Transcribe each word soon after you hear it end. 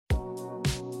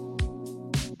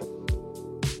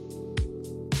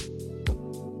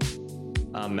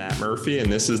I'm Matt Murphy, and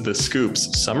this is the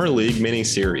Scoops Summer League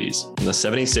mini-series on the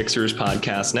 76ers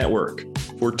Podcast Network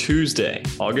for Tuesday,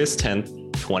 August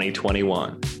 10th,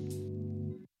 2021.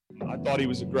 I thought he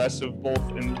was aggressive,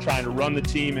 both in trying to run the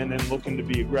team and then looking to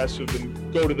be aggressive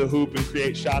and go to the hoop and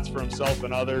create shots for himself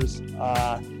and others.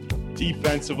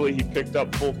 Defensively, he picked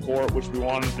up full court, which we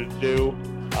wanted to do.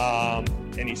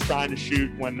 And he's trying to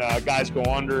shoot when guys go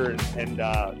under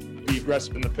and be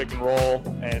aggressive in the pick and roll.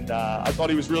 And I thought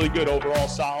he was really good overall,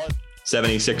 solid.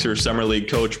 76ers Summer League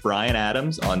coach Brian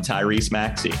Adams on Tyrese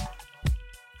Maxey.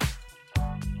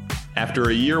 After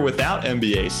a year without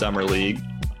NBA Summer League,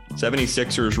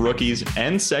 76ers rookies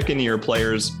and second-year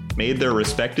players made their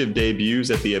respective debuts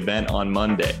at the event on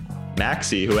Monday.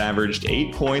 Maxey, who averaged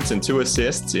 8 points and 2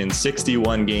 assists in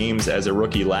 61 games as a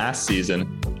rookie last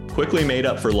season, quickly made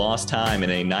up for lost time in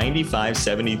a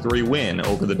 95-73 win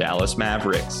over the Dallas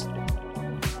Mavericks.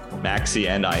 Maxey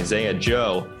and Isaiah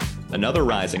Joe, another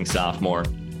rising sophomore,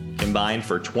 combined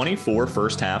for 24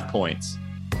 first-half points.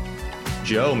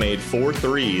 Joe made 4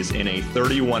 threes in a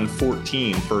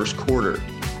 31-14 first quarter.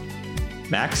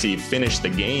 Maxey finished the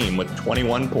game with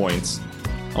 21 points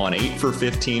on 8 for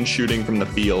 15 shooting from the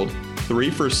field, 3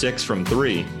 for 6 from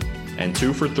 3, and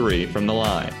 2 for 3 from the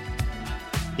line.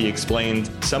 He explained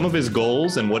some of his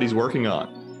goals and what he's working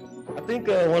on. I think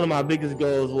one of my biggest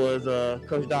goals was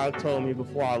Coach Doc told me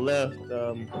before I left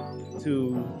to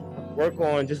work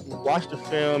on just watch the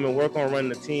film and work on running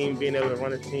the team, being able to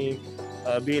run a team,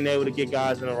 being able to get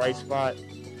guys in the right spot,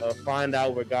 find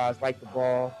out where guys like the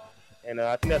ball. And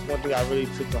I think that's one thing I really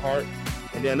took to heart.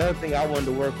 And then another thing I wanted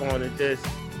to work on is just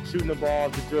shooting the ball,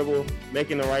 the dribble,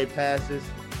 making the right passes,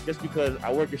 just because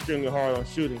I work extremely hard on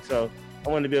shooting. So I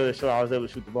wanted to be able to show I was able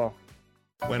to shoot the ball.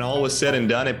 When all was said and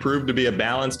done, it proved to be a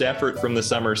balanced effort from the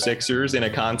Summer Sixers in a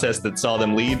contest that saw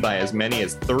them lead by as many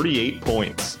as 38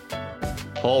 points.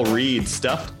 Paul Reed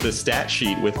stuffed the stat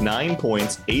sheet with 9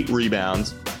 points, 8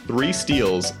 rebounds, 3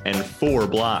 steals, and 4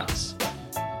 blocks.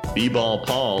 B-Ball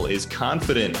Paul is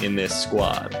confident in this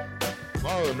squad.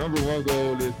 My number one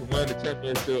goal is to win the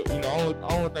championship. I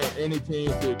don't think any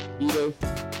team could beat us.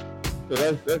 So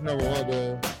that's number one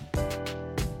goal.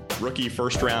 Rookie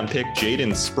first-round pick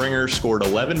Jaden Springer scored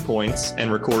 11 points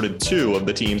and recorded 2 of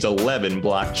the team's 11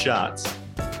 blocked shots.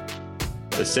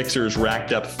 The Sixers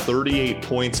racked up 38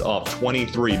 points off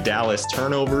 23 Dallas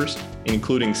turnovers,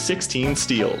 including 16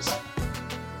 steals.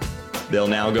 They'll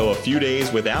now go a few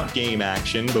days without game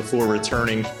action before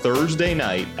returning Thursday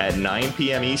night at 9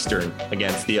 p.m. Eastern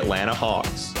against the Atlanta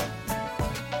Hawks.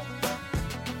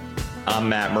 I'm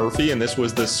Matt Murphy, and this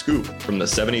was The Scoop from the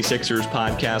 76ers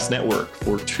Podcast Network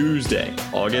for Tuesday,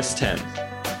 August 10th.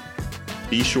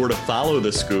 Be sure to follow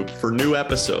The Scoop for new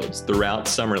episodes throughout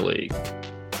Summer League.